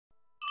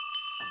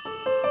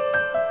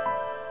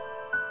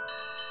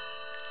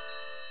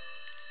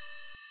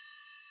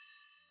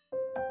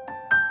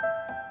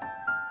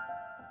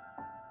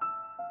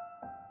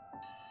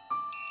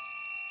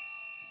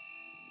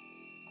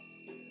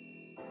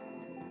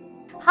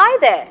Hi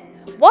there!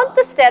 Want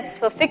the steps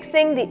for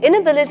fixing the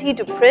inability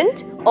to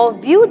print or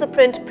view the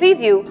print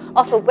preview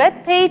of a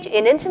web page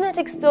in Internet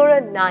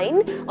Explorer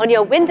 9 on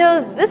your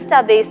Windows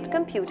Vista-based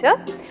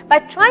computer by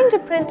trying to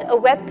print a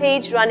web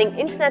page running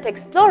Internet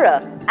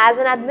Explorer as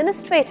an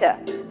administrator?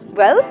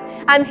 Well,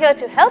 I'm here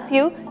to help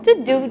you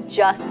to do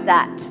just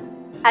that.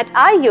 At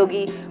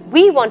iYogi,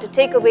 we want to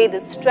take away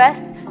the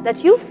stress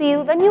that you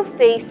feel when you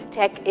face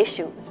tech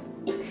issues.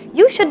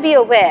 You should be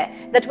aware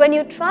that when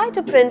you try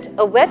to print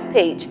a web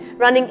page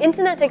running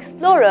Internet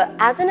Explorer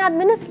as an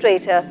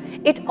administrator,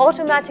 it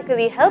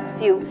automatically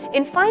helps you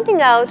in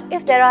finding out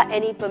if there are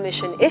any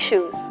permission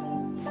issues.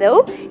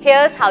 So,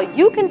 here's how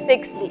you can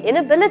fix the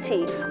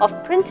inability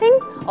of printing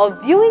or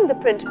viewing the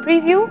print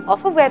preview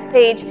of a web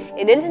page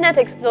in Internet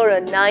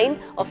Explorer 9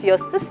 of your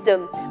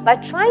system by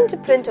trying to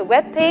print a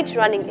web page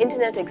running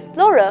Internet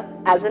Explorer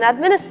as an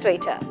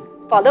administrator.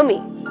 Follow me.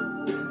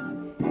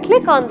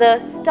 Click on the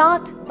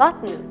Start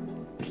button.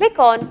 Click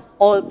on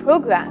All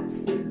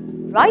Programs.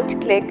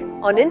 Right-click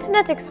on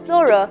Internet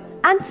Explorer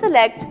and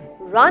select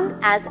Run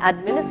as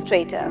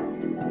Administrator.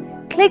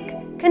 Click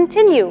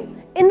Continue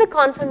in the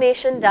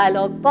confirmation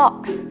dialog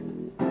box.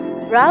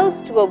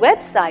 Browse to a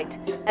website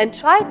and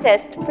try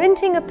test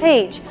printing a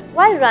page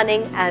while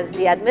running as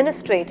the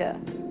administrator.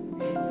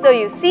 So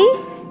you see,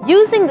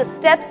 using the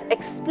steps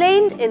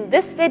explained in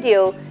this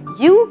video,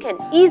 you can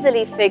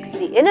easily fix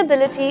the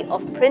inability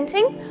of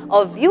printing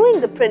or viewing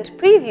the print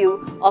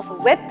preview of a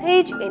web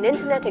page in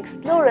Internet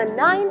Explorer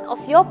 9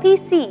 of your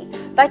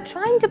PC by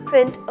trying to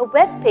print a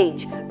web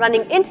page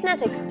running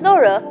Internet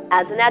Explorer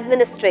as an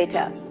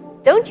administrator.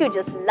 Don't you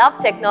just love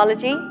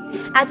technology?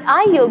 At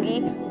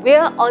iYogi,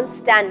 we're on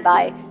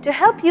standby to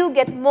help you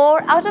get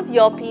more out of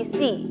your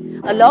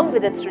PC, along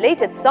with its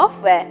related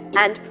software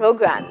and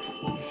programs.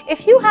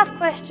 If you have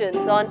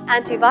questions on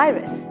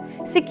antivirus,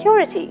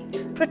 security,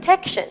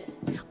 protection,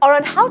 or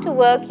on how to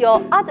work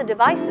your other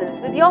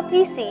devices with your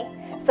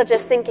PC, such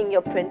as syncing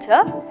your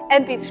printer,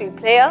 MP3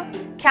 player,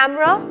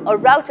 camera, or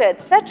router,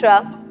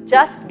 etc.,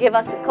 just give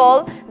us a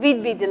call.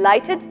 We'd be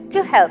delighted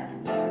to help.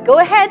 Go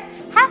ahead,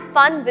 have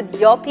fun with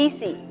your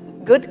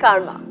PC. Good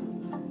karma.